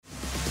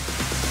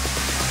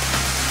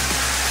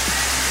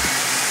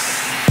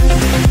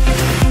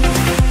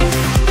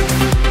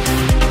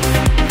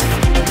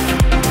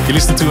You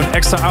listened to an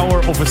extra hour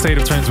of A State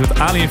of Trance with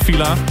Ali and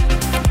Fila.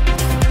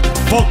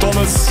 Paul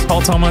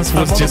Thomas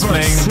was just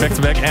playing back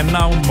to back, and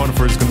now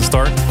Monoverse is going to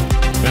start.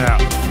 Yeah.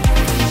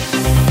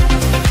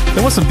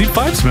 There was some deep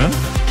vibes, man.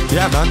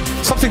 Yeah, man.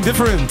 Something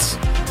different,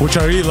 which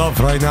I really love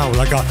right now.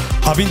 Like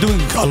I've been doing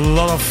a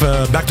lot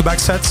of back-to-back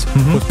sets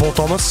with Paul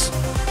Thomas,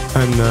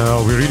 and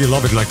we really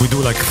love it. Like we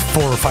do like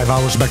 4 or 5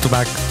 hours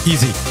back-to-back,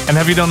 easy. And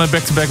have you done a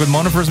back-to-back with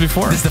Monoverse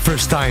before? This is the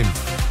first time.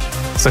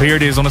 So here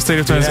it is on A State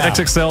of Trance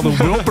XXL,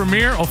 the world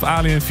premiere of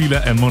Ali and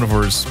Fila and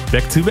Monoverse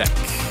back-to-back.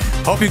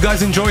 Hope you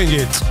guys enjoying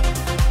it.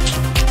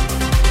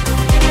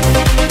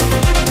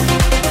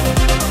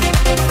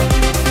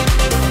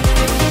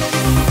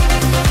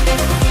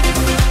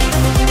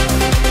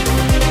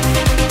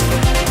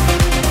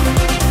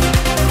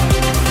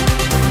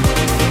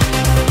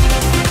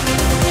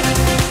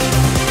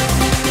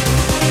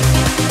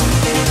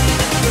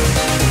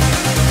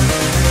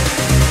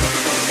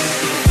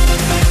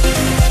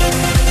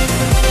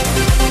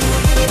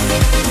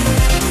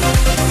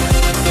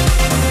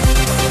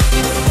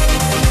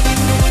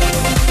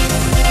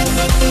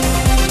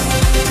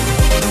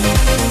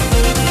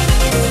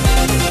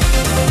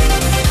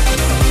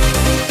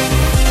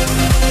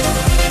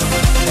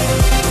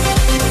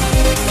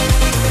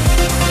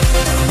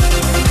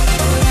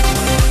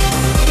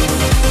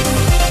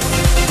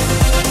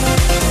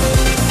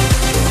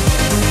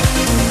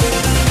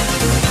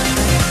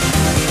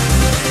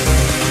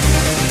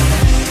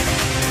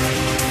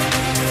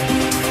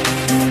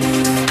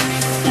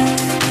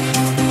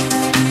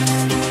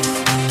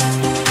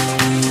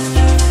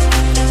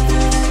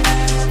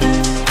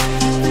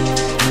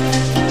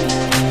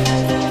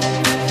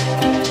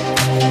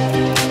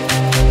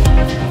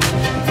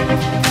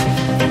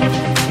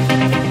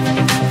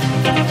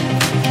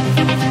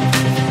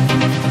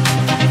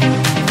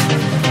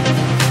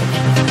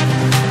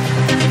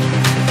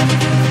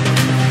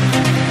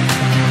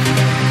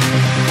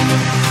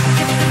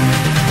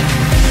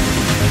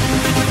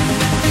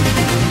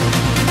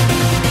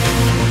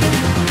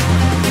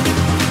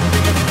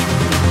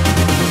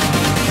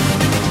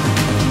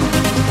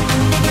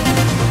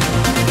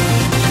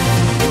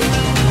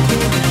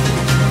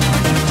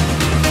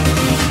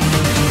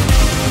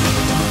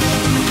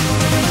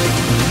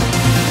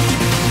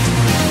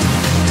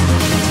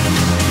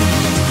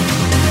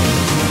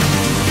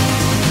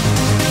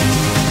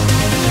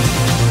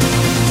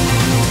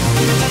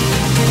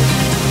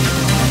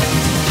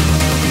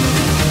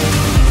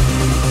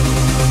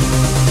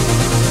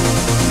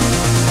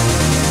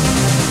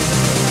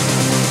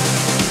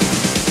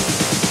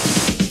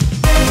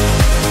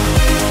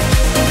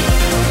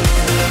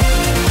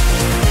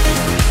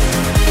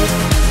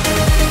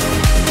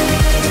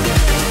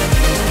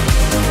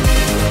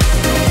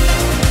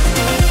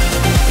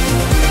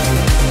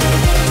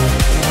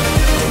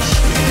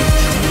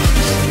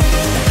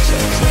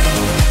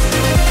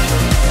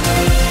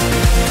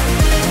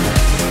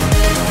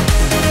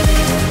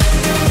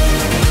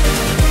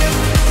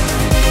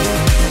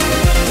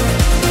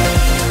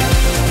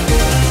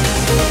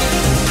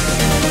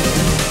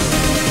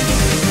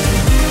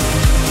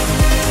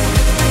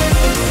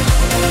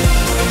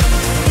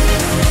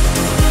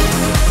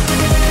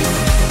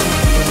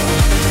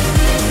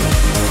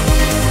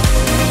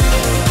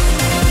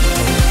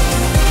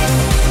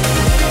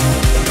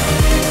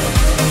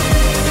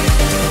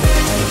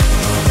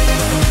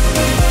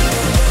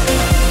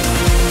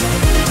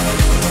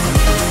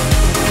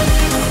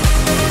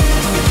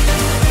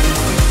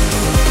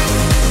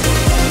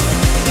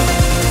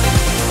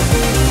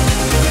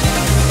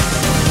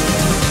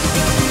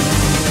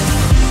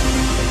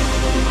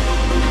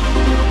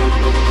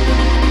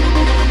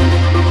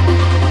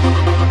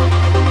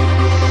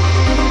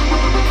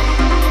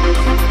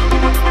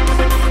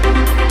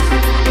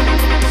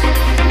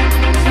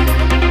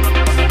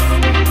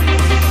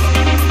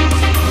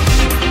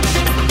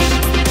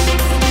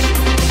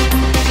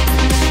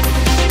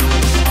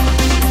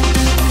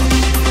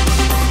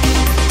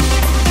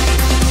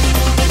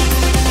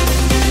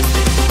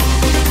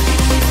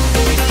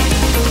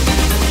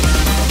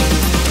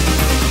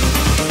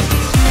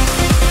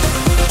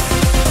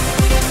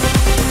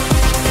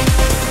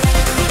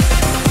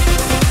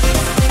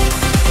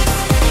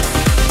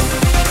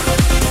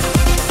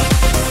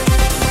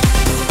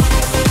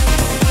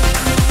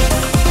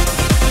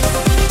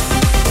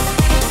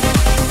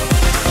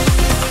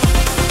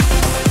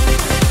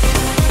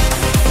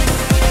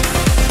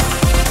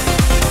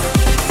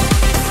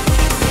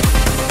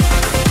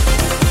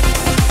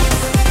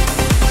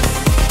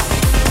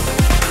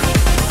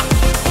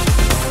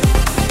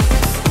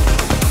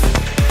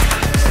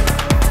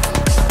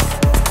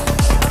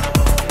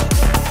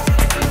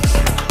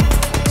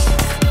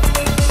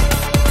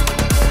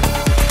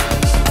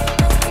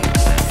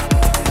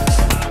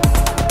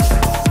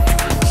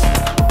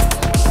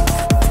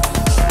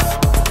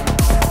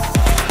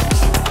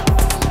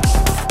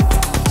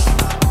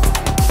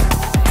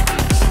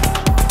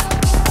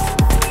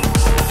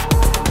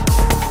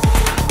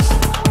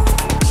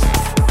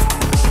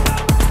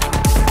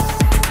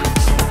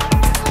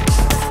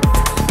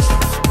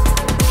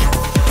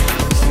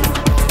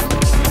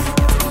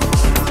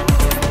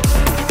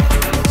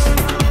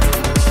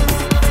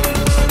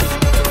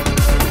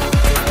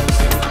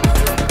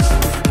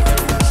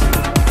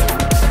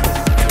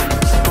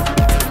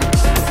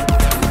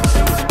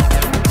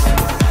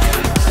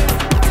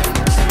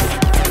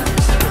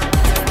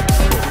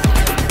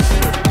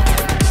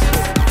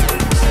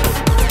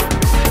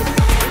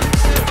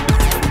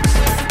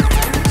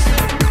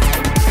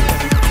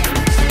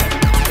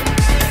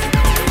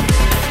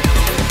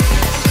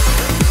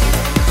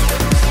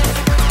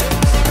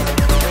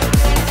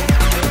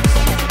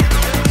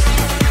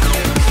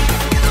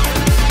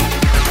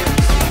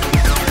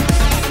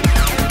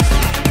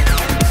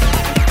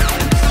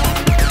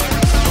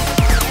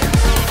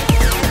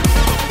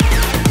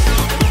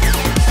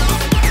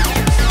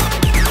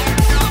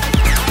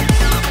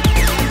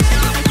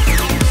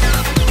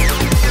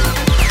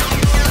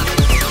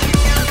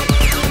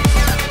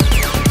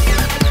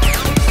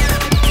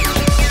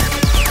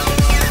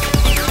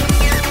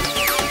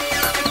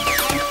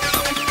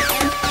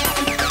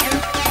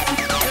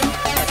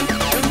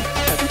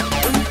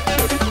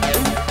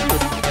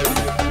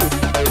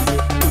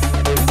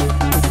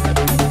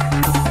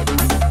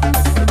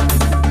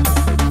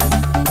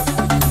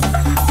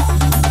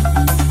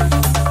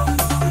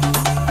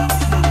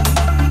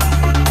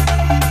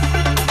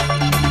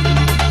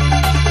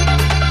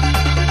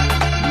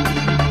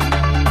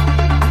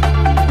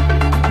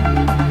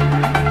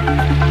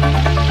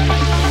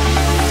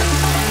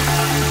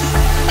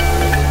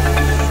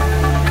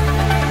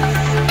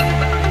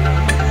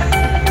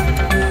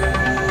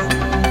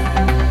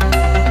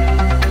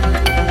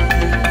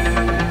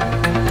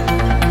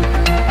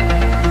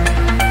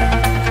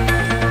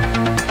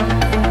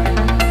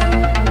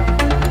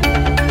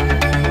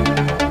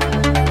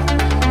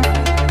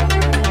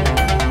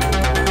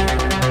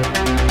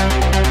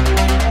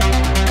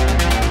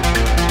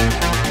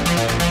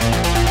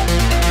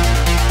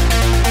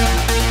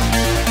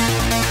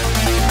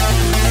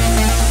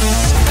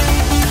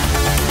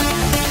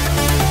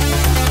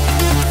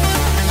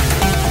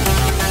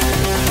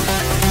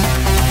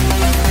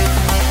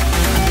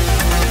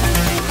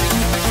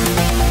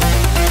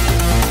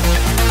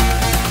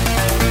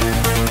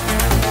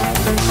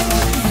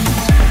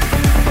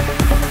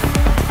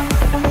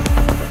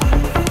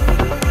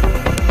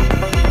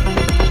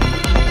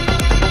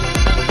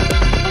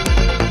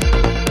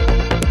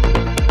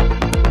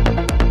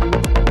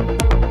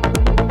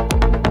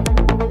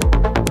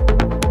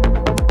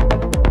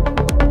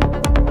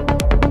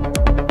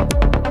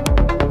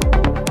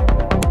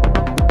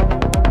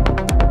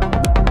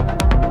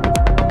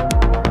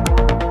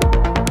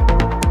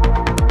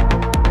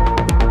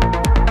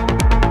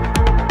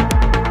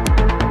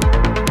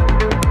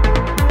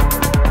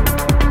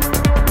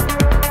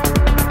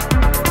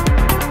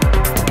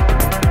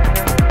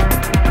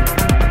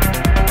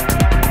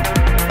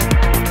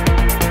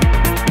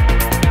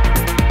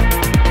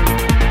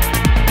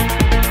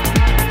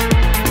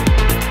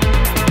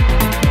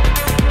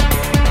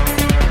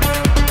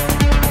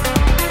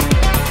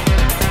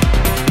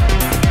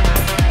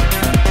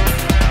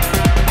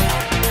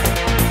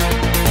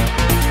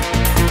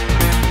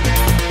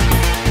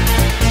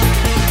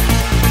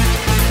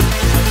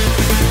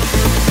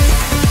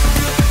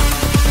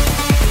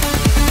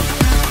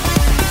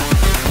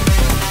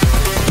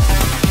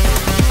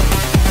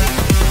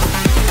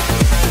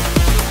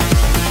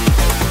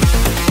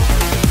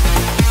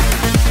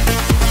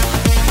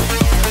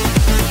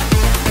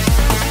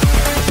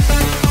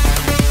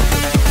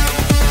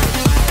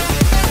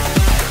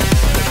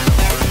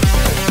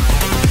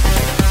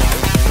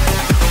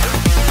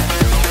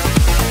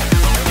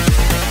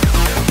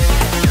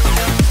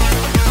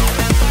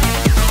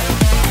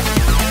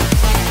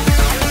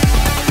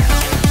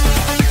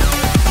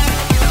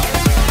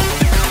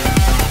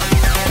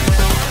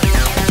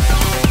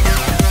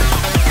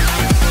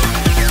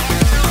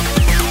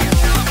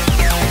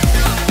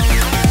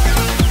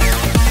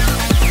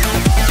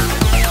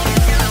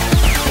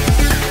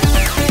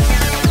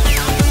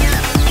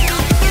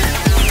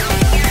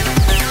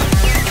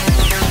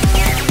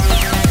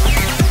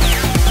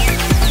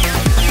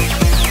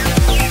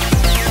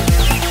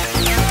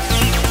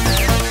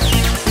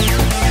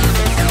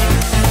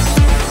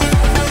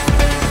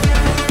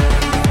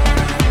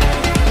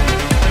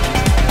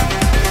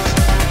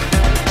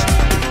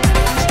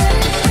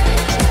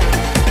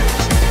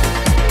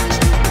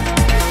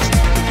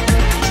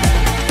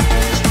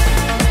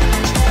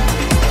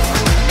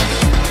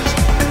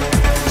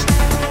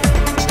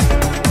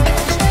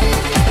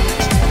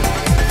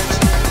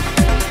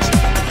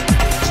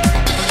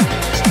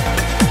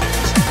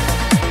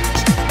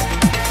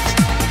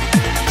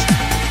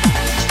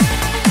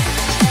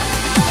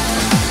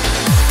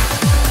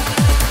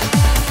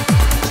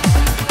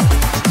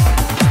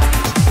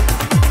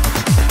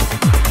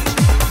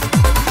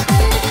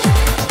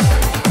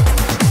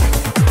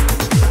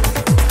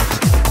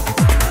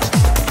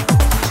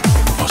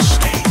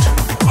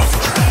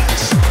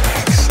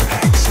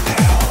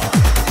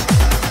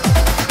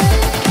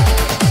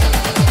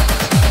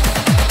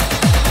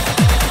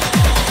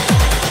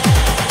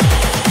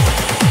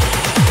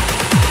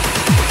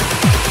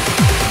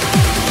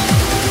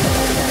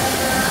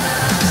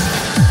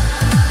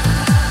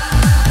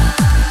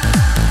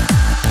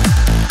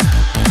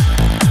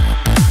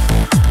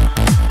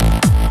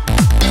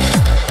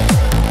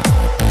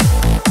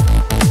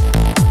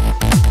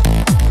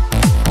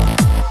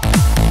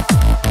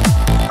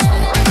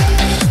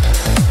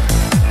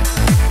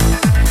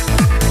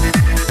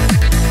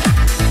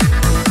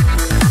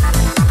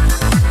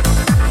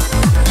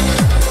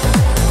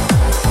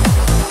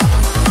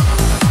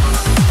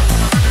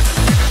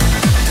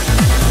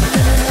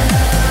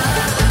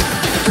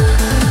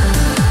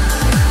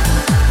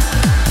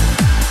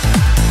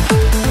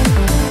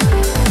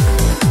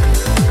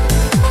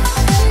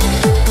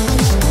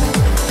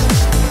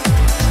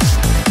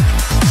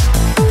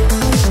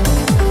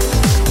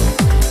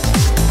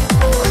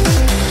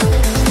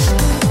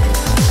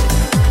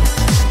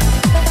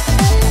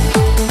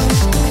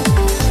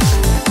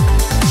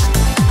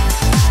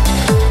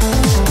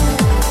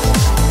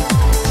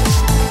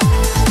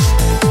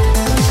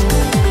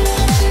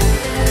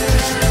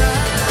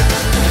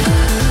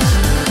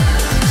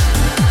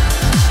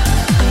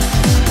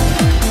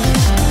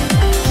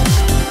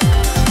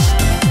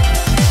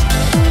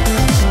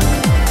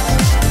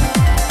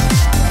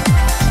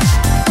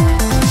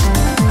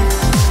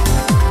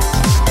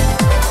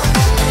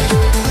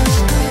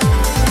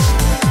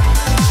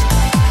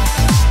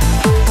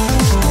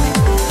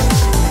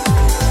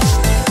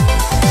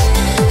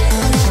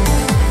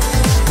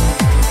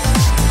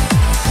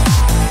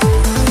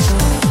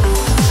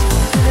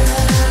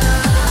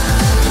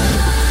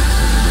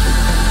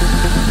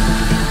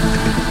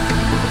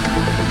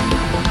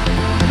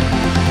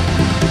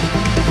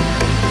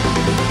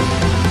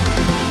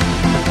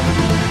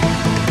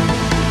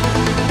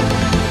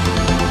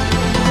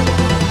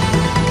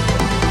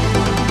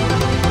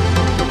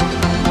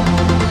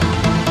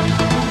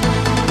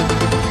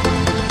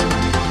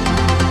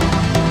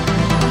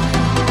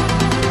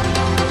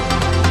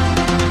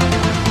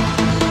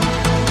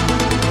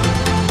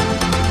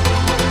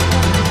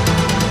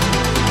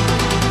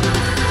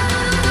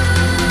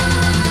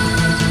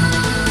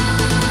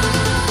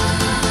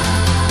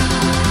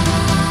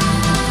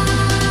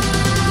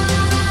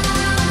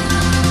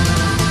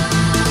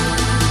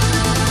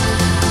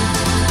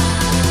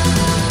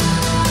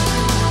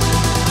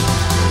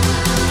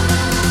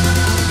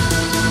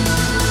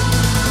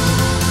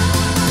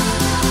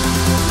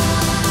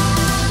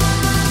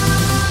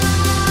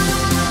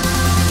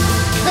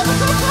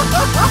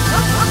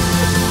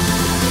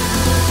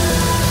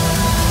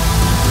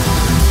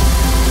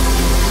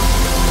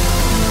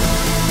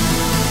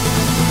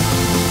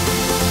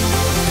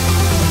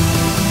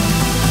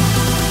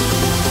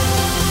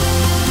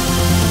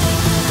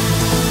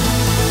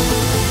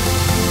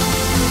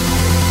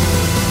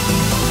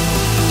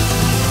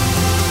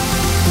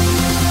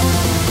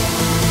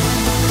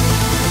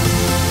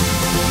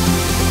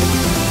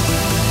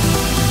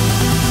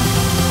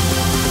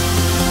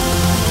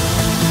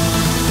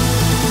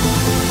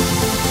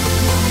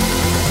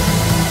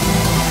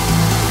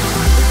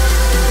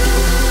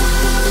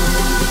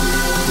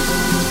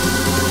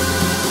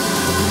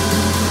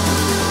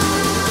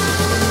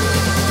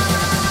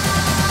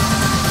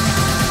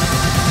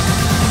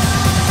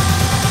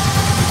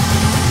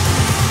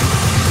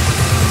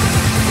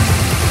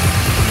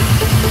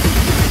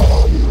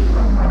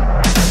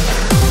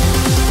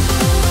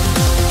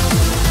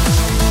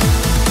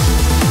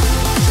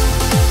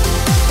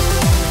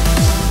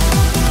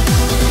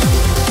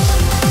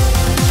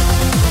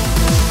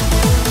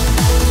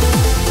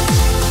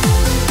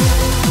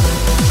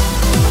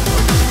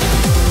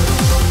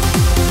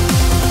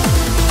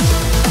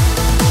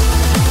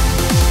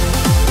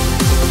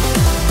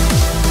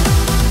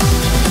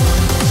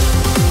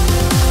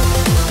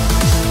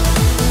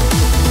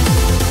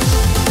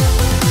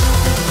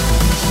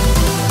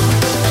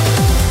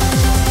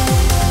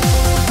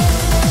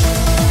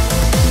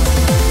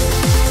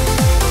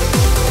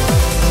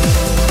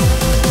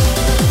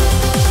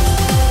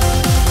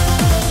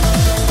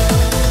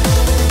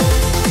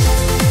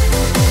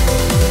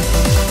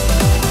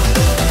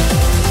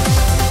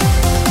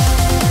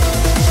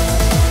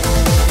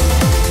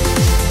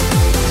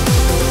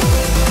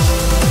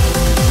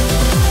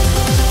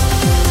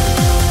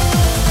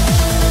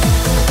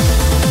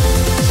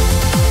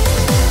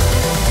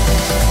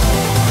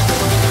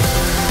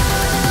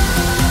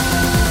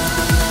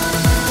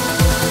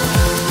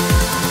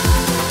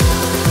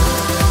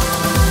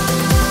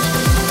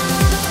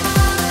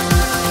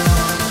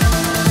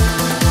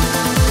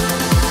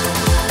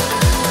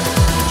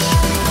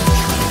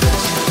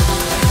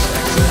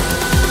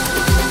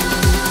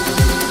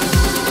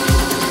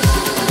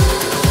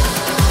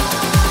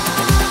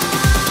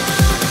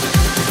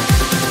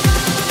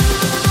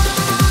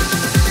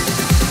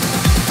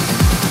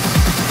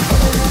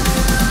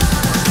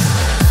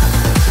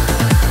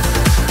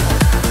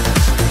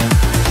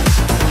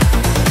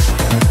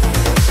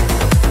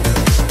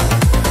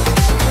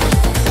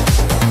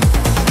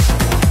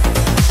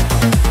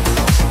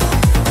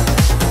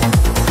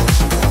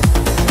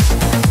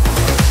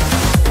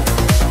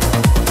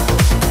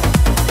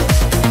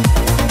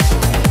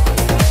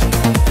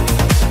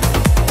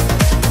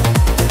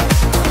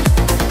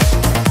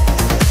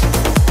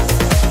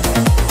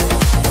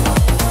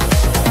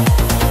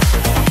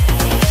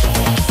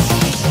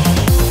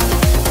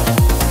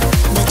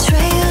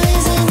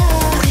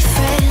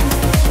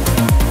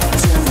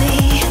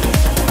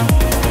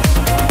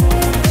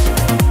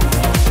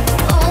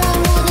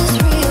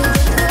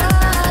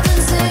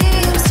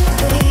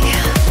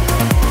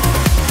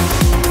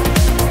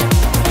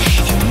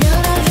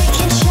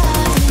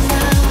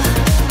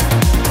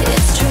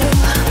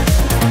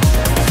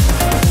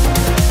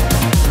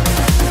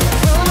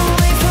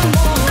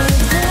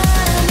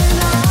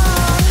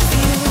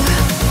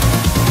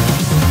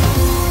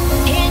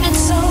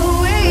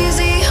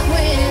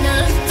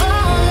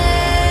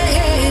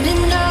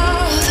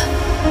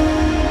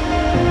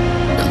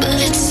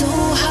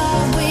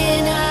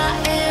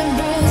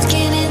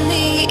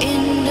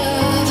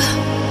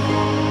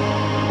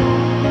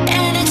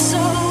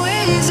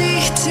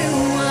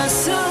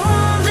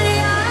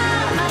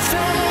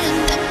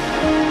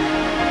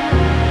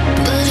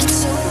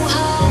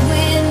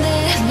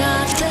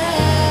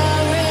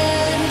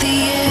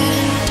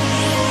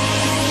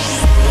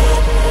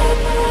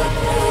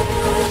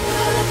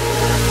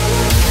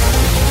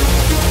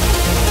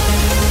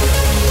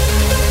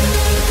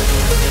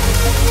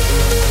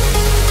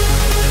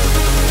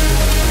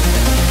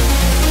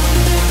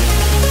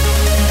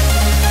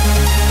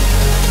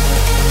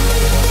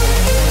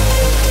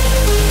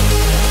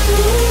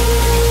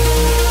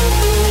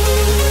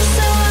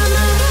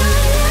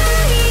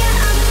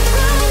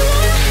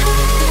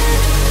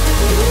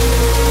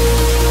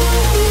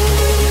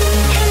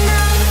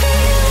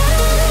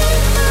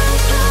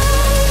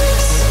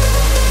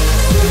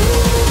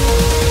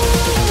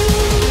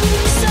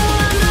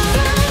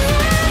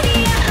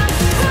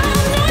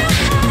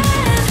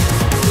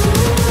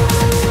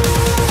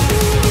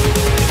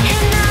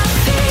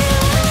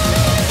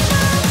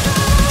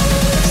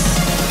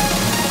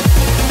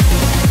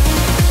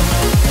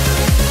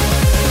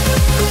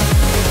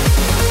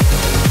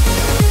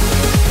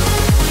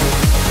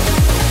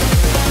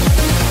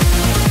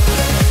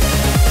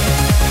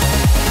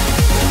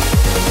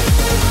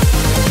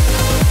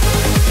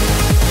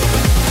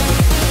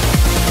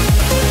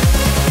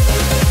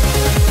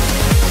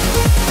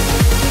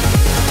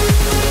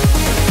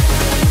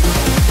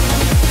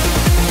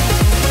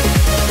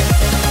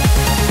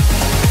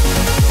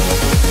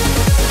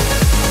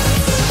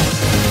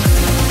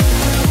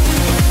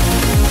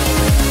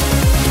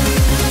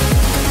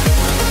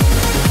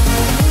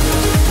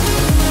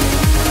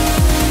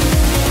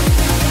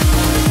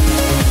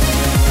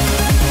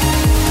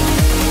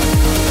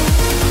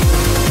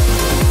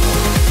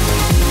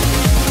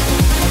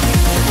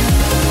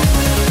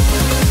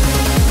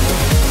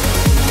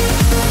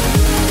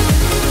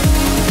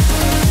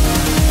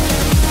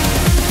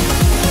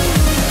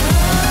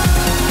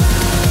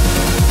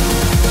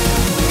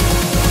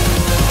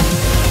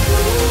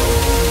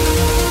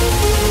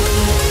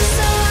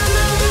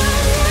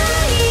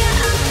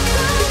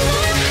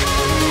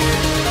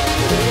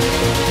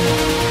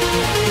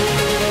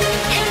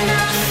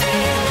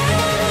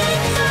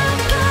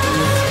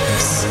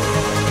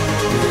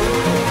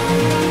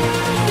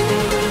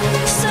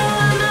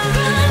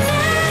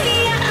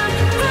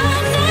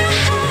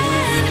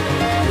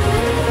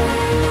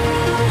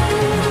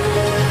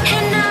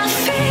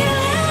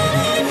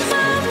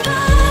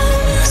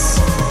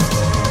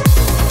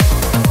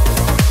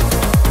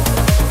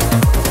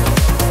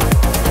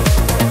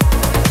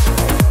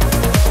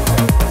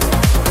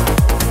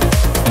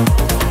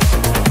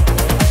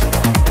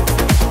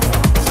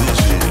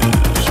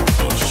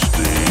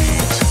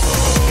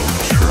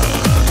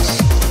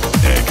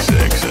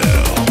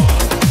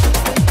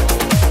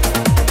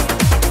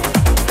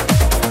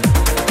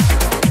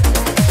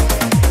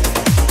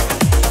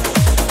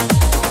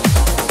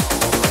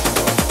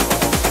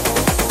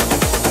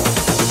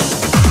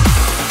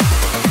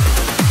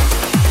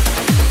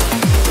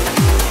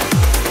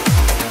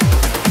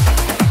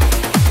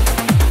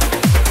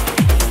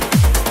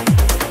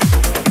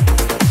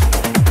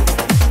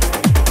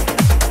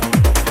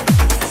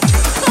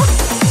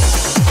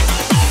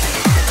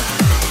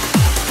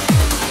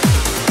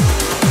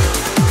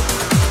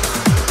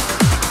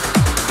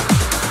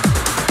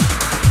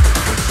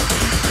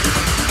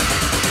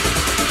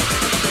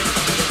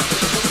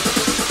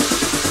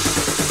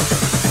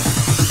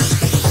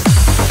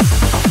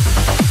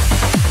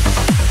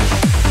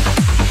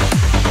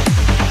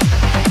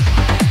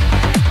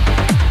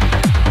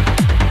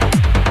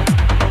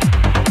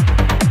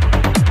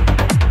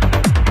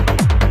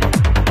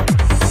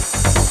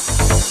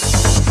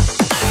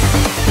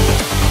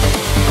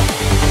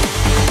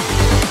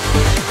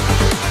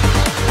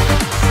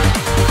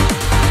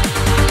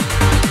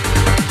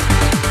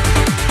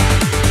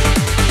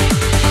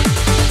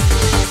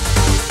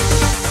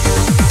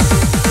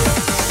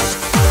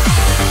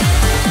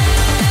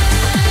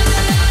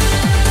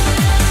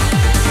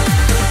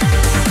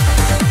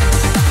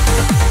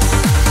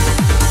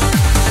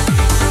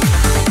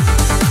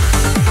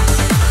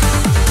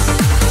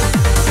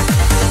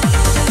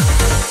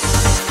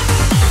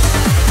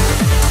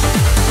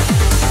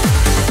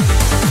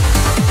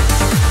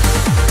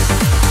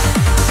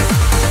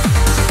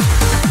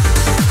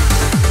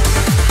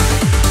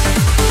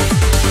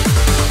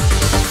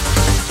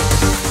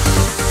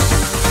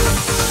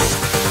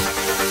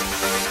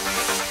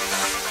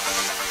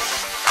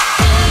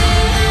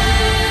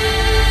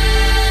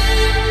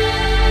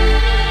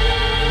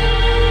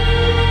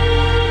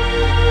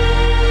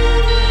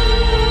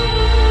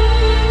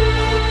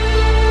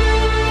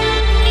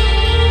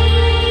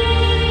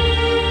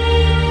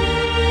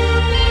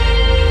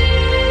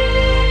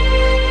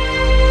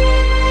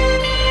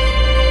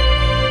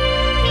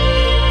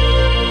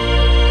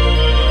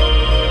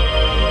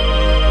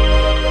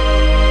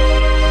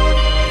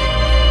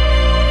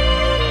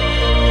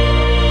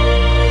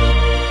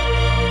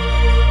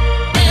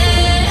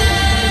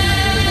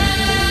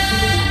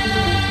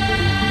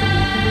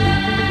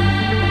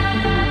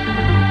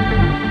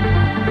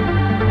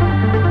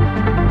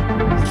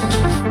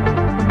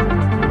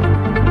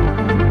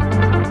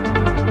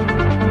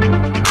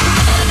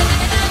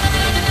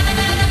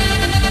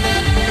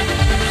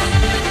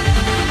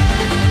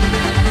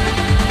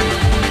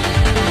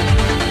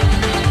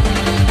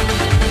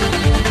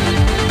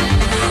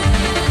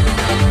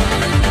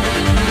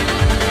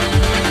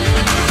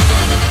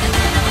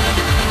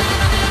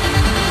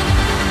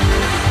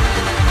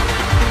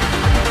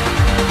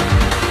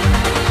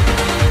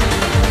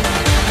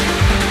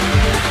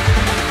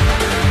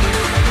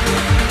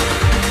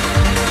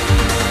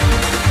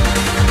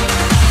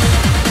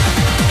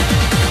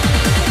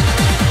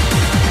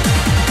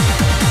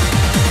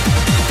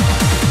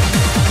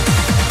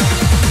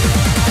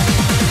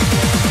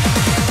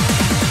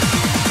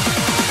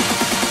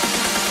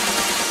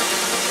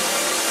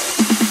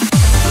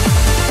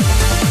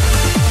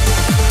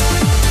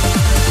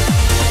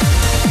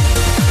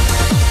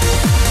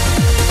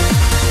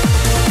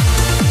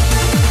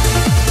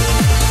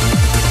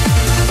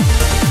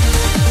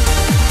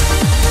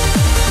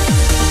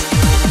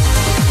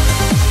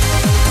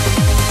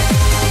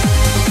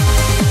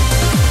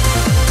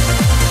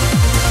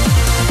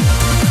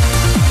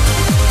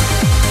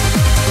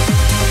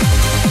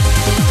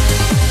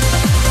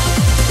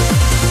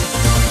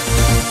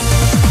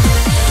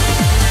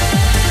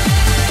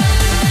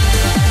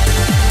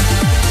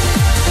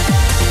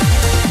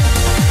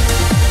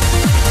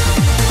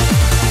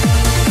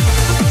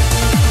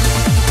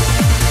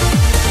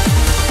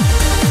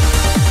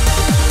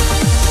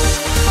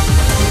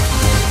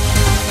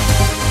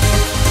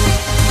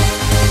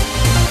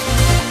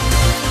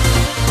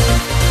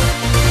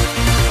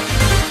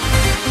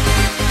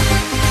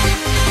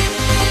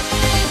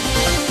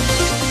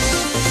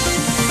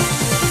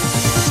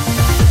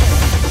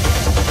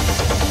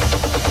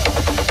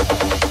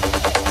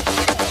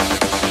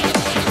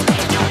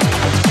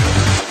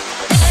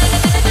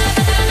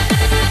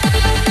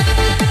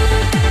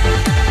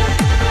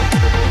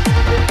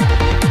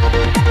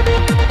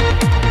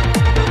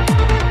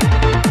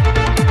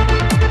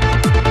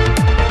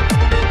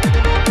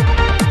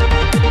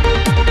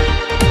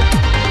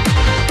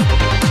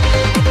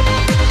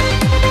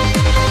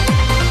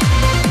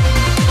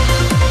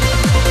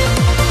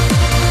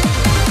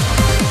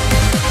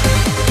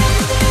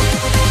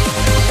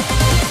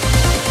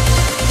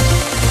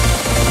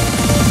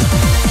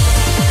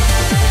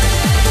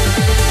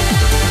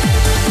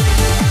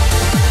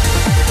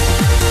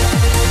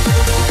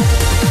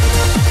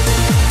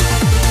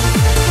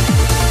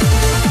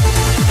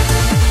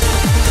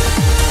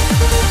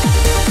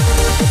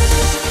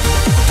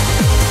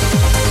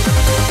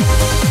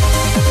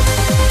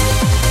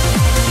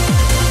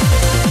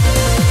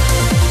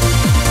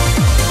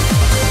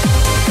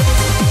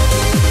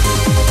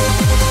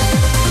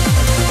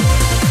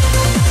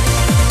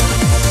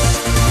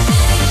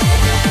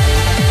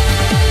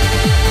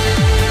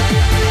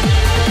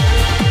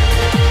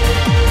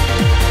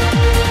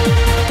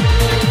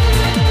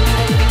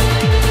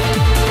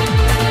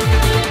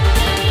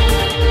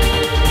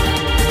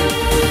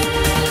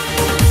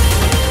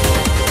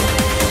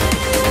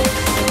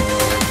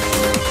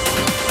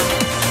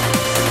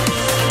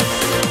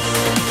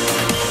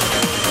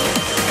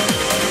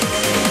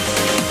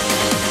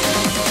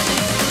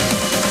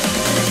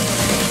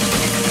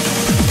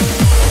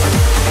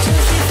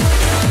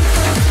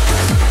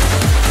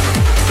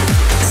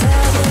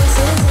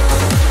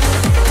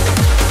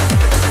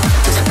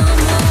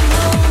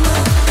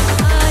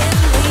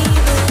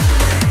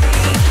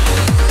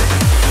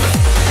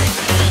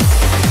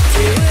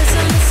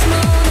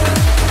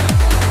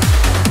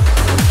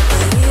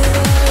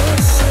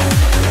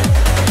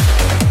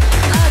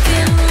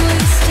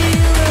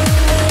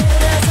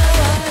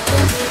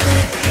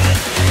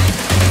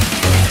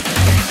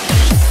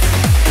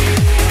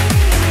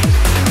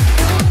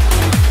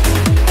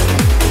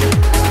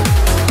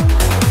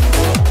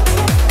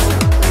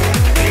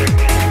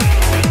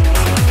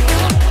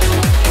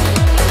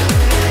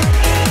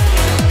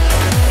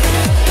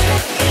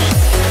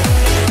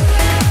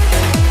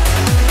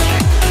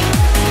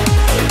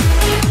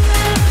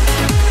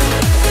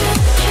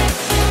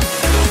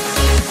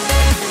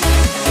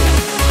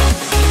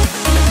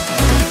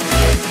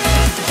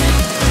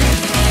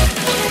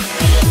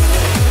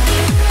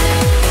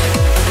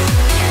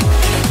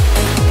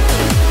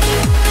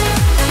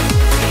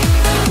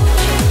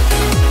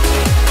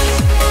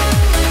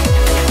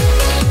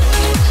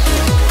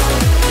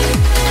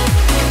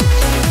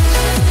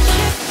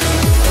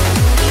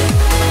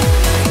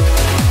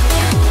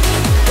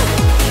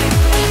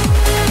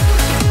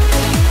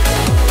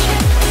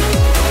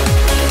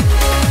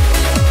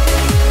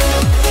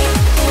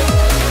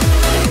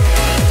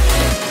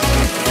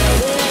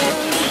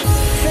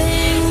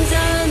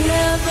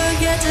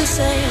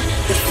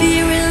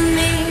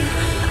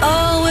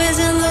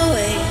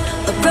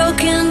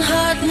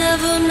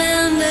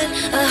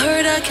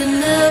 I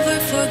can never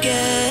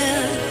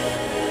forget.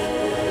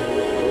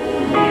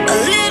 A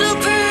little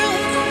pearl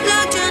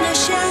locked in a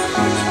shell,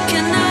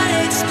 cannot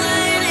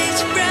explain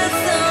each breath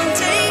I'm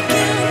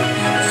taking.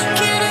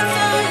 Can I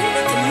find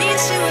the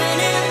means to an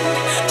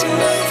end, to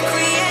move,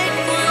 create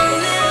one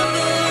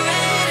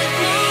liberated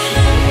moment?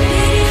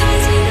 Beauty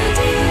hides in the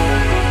deep,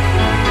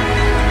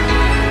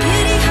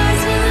 beauty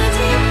hides in the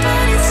deep,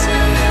 but it's so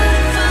hard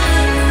to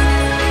find.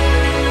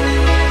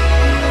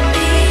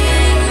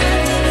 Being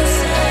wrapped up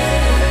inside.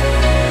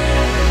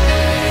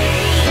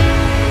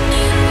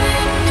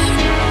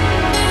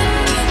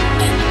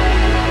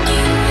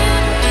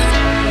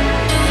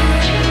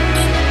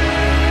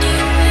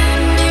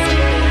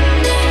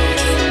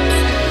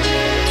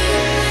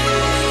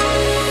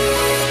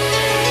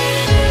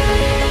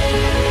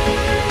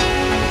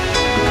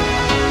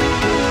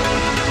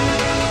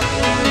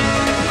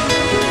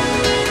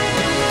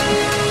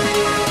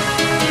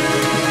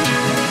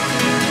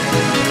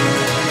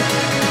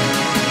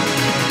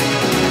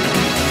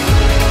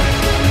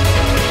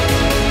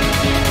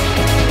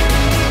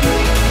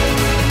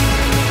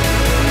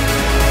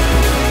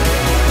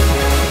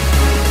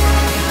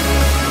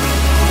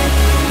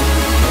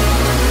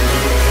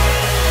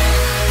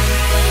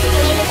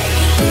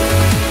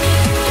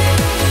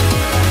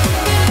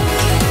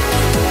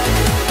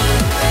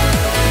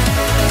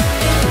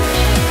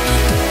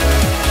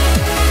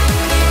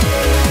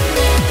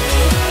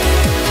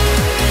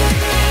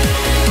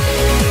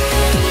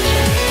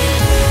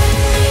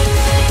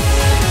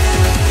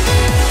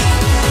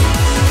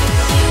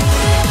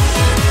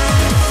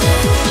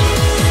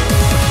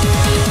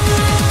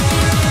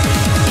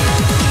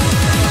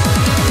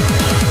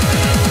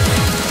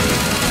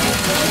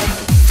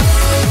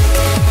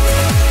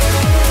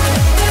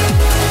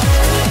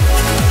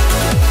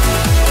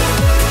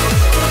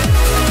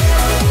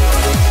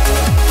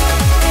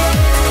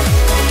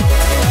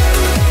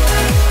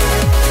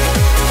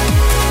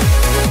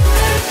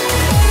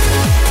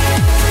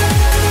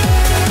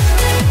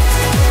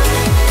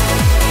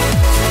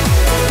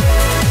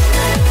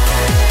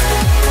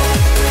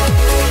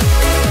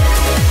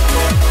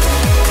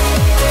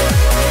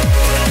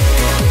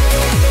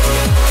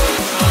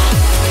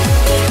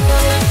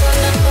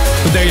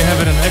 There you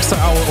have it, an extra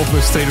hour of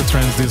the State of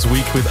Trance this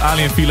week with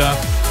Ali and Fila,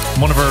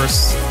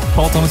 Monoverse.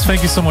 Paul Thomas,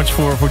 thank you so much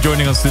for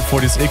joining us for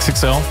this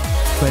XXL.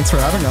 Thanks for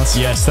having us.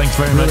 Yes, thanks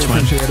very Really much,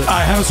 man. appreciate it.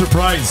 I have a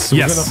surprise.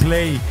 Yes. We're gonna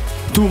play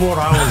 2 more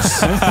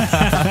hours.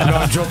 No,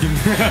 I'm joking.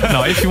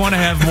 Now, if you want to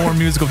have more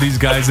music of these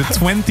guys, the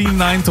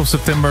 29th of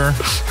September,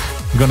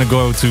 I'm gonna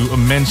go to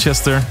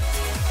Manchester.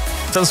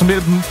 Tell us a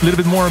little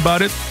bit more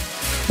about it.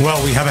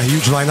 Well, we have a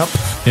huge lineup.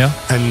 Yeah.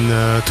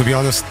 And to be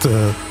honest,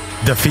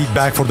 the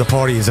feedback for the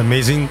party is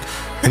amazing.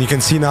 And you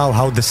can see now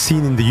how the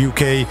scene in the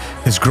UK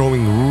is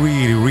growing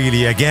really,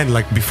 really again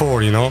like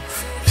before, you know.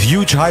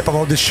 Huge hype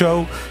about this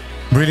show.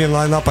 Brilliant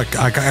lineup.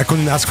 I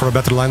couldn't ask for a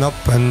better lineup.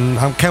 And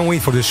I can't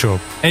wait for this show.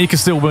 And you can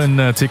still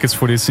win tickets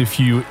for this if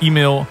you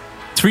email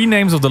 3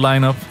 names of the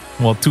lineup.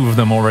 Well, 2 of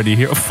them already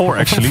here. 4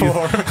 actually.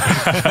 4.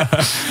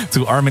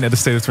 To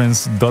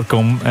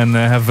armin@thestateoftrance.com and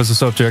have as a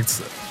subject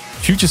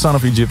Future Sound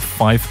of Egypt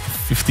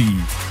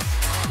 550.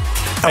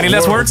 Any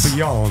last words?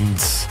 Beyond.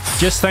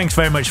 Just thanks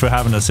very much for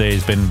having us here.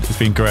 It's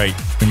been great.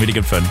 It's been really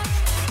good fun.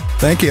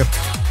 Thank you.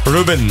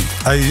 Ruben,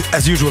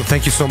 as usual,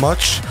 thank you so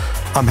much.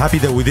 I'm happy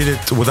that we did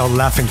it without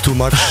laughing too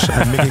much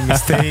and making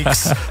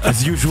mistakes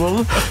as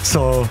usual.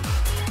 So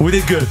we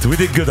did good. We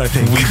did good, I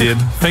think. We did.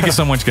 Thank you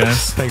so much,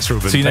 guys. Thanks,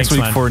 Ruben. See you next Thanks,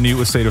 week man. for a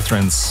new State of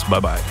Trance.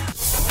 Bye-bye.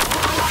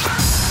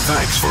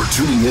 Thanks for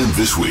tuning in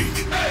this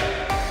week.